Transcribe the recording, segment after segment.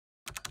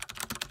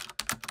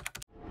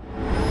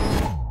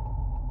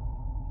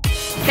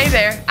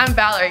there, I'm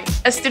Valerie,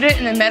 a student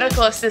in the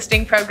medical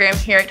assisting program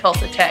here at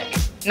Tulsa Tech.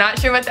 Not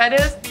sure what that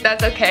is?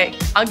 That's okay.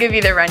 I'll give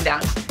you the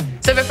rundown.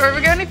 So before we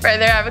go any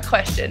further, I have a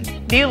question.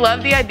 Do you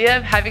love the idea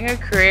of having a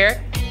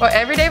career where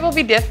every day will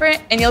be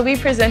different and you'll be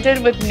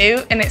presented with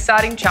new and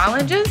exciting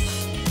challenges?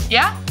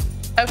 Yeah?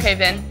 Okay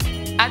then,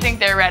 I think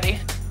they're ready.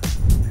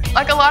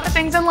 Like a lot of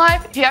things in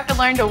life, you have to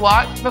learn to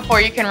walk before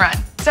you can run.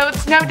 So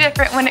it's no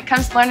different when it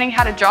comes to learning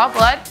how to draw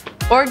blood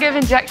or give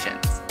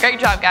injections. Great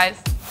job,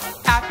 guys.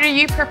 After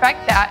you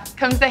perfect that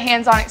comes the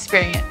hands-on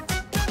experience.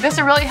 This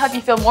will really help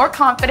you feel more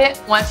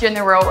confident once you're in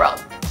the real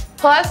world.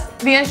 Plus,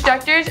 the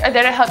instructors are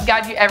there to help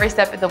guide you every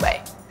step of the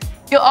way.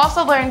 You'll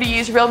also learn to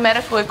use real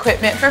medical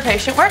equipment for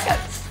patient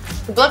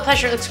workups. The blood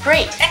pressure looks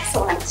great.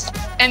 Excellent.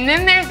 And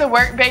then there's the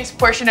work-based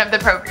portion of the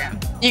program.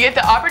 You get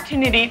the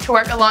opportunity to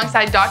work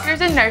alongside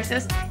doctors and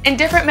nurses in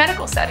different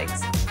medical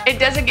settings. It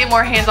doesn't get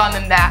more hands-on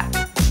than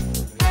that.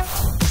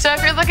 So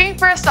if you're looking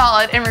for a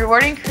solid and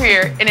rewarding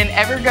career in an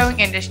ever-growing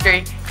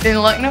industry, then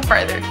look no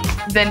further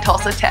than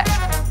Tulsa Tech.